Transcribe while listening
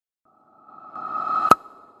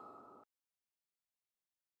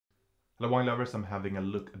Hello wine lovers, I'm having a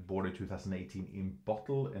look at Bordeaux 2018 in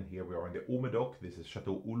bottle, and here we are in the Haut Médoc. This is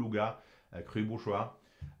Château Logat, Cru Bourgeois,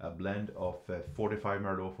 a blend of 45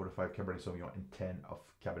 Merlot, 45 Cabernet Sauvignon, and 10 of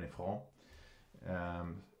Cabernet Franc.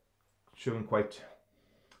 Showing quite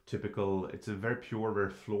typical, it's a very pure,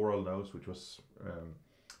 very floral nose, which was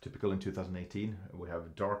typical in 2018. We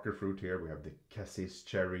have darker fruit here, we have the cassis,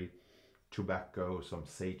 cherry, tobacco, some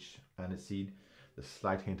sage, aniseed, the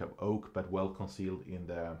slight hint of oak, but well concealed in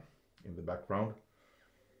the background.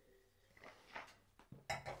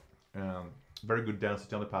 Very good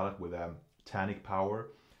density on the palate with tannic power.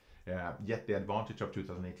 Yet the advantage of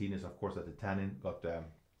 2018 is of course that the tannin got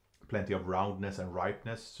plenty of roundness and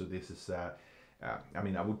ripeness. So this is, I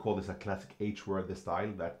mean, I would call this a classic age-worthy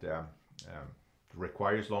style that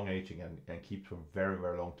requires long aging and keeps for a very,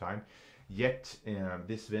 very long time. Yet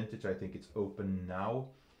this vintage, I think it's open now.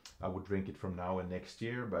 I would drink it from now and next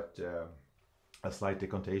year, but a slight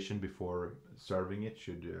decantation before serving it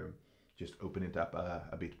should just open it up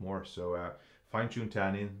a bit more. So fine-tuned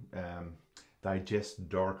tannin, digest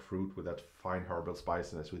dark fruit with that fine herbal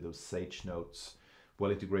spiciness with those sage notes,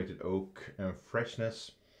 well-integrated oak, and freshness.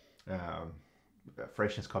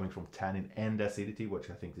 Freshness coming from tannin and acidity, which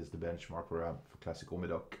I think is the benchmark for classic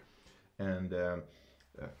Médoc, and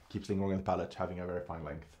keeps lingering on the palate, having a very fine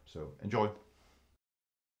length. So enjoy.